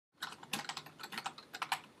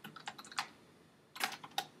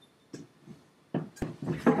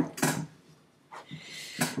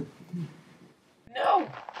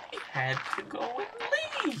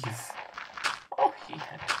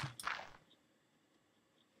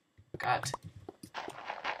forgot.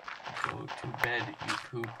 Go to bed, you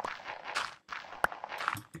poop.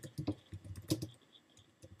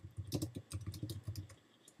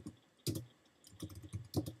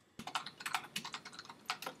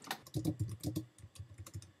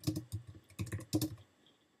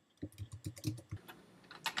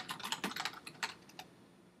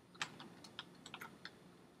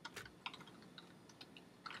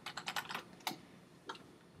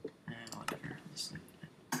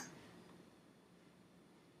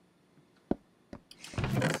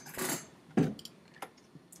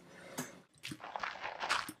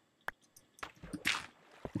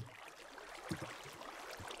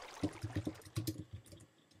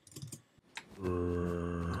 Whatever.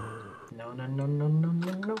 No, no, no, no, no,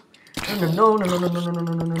 no, no. No, no, no, no, no, no, no,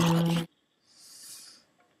 no, no, no, no.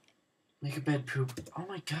 Make a bed, poop. Oh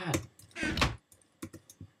my god.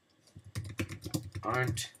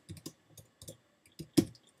 Aren't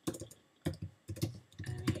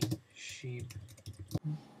any sheep.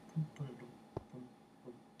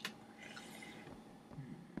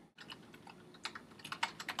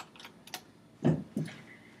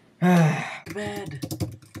 Bed.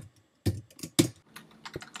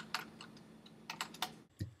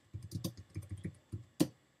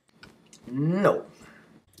 No.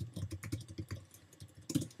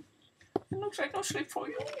 It looks like no sleep for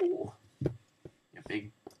you. You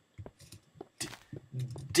big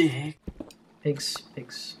dick. Pigs.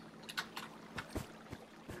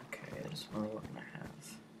 Okay, there's more what I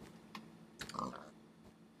have.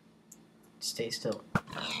 Stay still.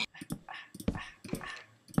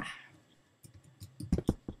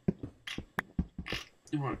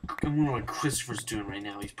 I wonder what Christopher's doing right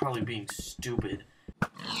now. He's probably being stupid.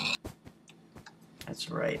 That's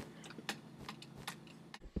right.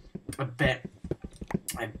 I bet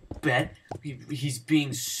he's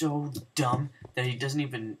being so dumb that he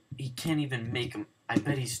can't even make him. I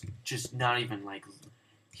bet he's just not even like,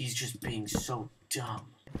 he's just being so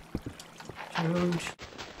dumb. George.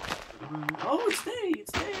 Oh, it's day,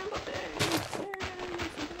 I love day.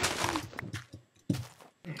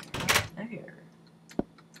 There.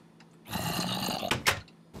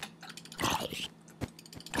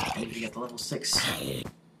 Maybe you got the level 6.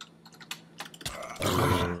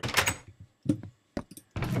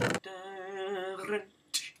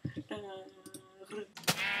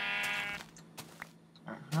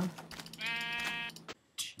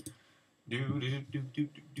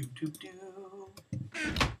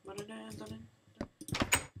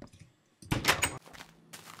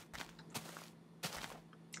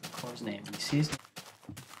 Call his name. He sees. I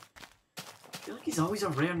feel like he's always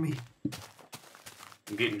around me.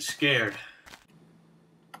 I'm getting scared.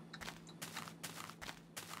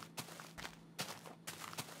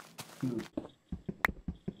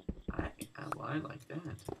 I like that.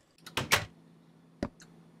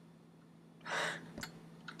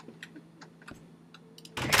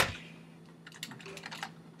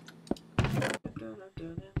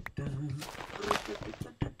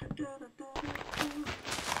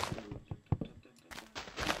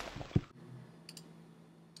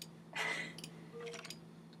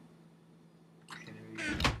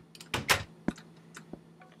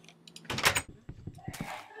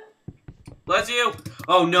 Bless you!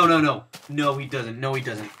 Oh, no. No, he doesn't. No, he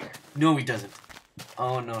doesn't. No, he doesn't.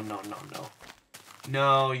 Oh, no.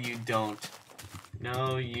 No, you don't.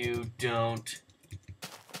 No, you don't.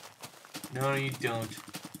 No, you don't.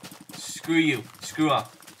 Screw you. Screw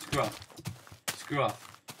off.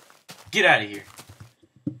 Get out of here.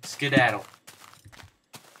 Skedaddle.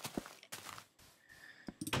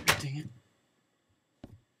 Dang it.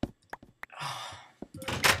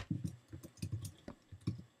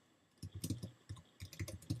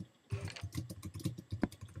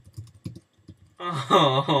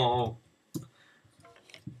 Oh.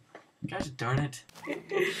 Gosh darn it.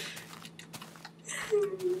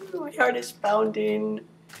 My heart is pounding.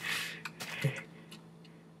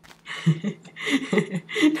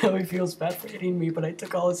 Now he feels bad for hitting me, but I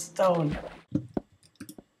took all his stone.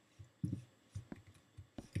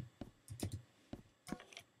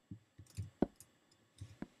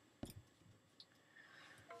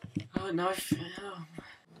 Oh, now I feel...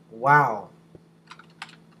 Wow.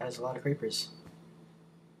 That is a lot of creepers.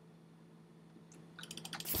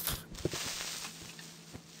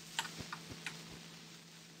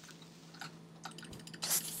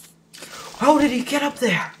 How did he get up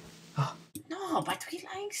there? Oh. No, but he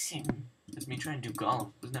likes him. That's me trying to do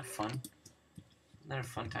Gollum. Wasn't that fun? Wasn't that a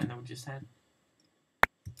fun time that we just had?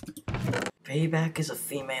 Payback is a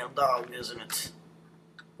female dog, isn't it?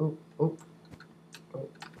 Oh. Okay.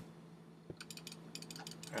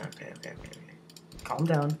 Calm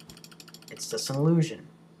down. It's just an illusion.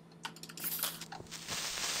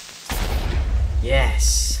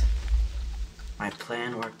 Yes! My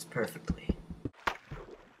plan worked perfectly.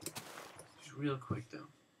 Just real quick though.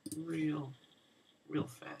 Real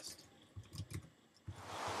fast.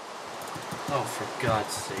 Oh, for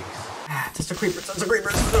God's sakes. Ah, just a creeper, just a creeper!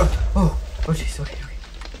 Oh, jeez, okay.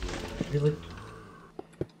 Really?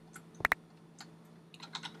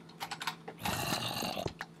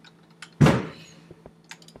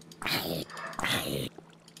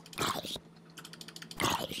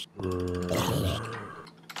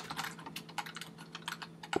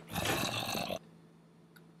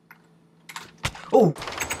 Oh!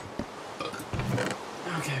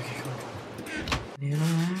 Okay, come on.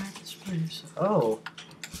 Oh.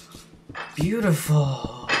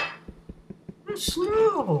 Beautiful.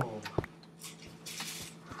 Snow.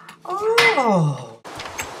 Oh.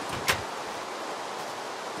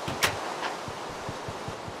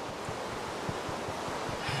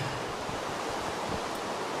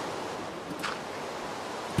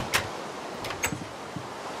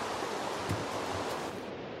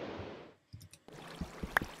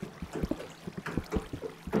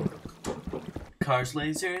 Cars,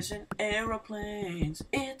 lasers, and aeroplanes.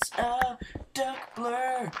 It's a duck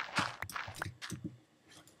blur.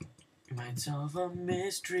 You might solve a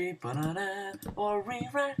mystery, or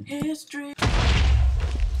rewrite history.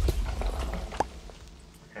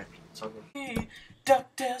 Okay, it's all good.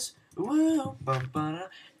 Duck test, woo,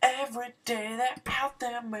 every day they're out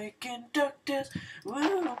there making duck tests,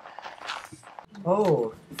 woo.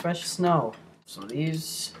 Oh, fresh snow. So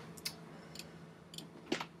these...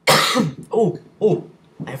 oh,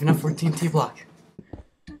 I have enough for a TNT block.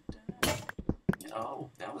 Oh,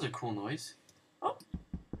 that was a cool noise. Oh,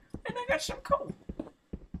 and I got some coal.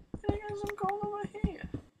 Over here.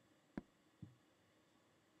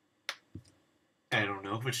 I don't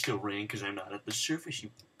know if it's still raining because I'm not at the surface, you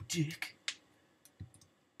dick.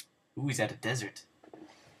 Ooh, he's at a desert.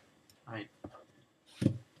 I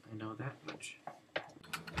know that much.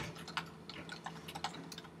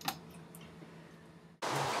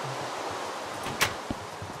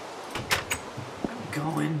 I'm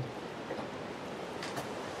going.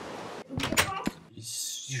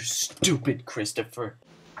 You're stupid, Christopher.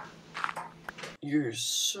 You're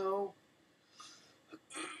so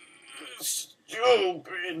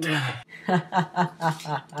stupid.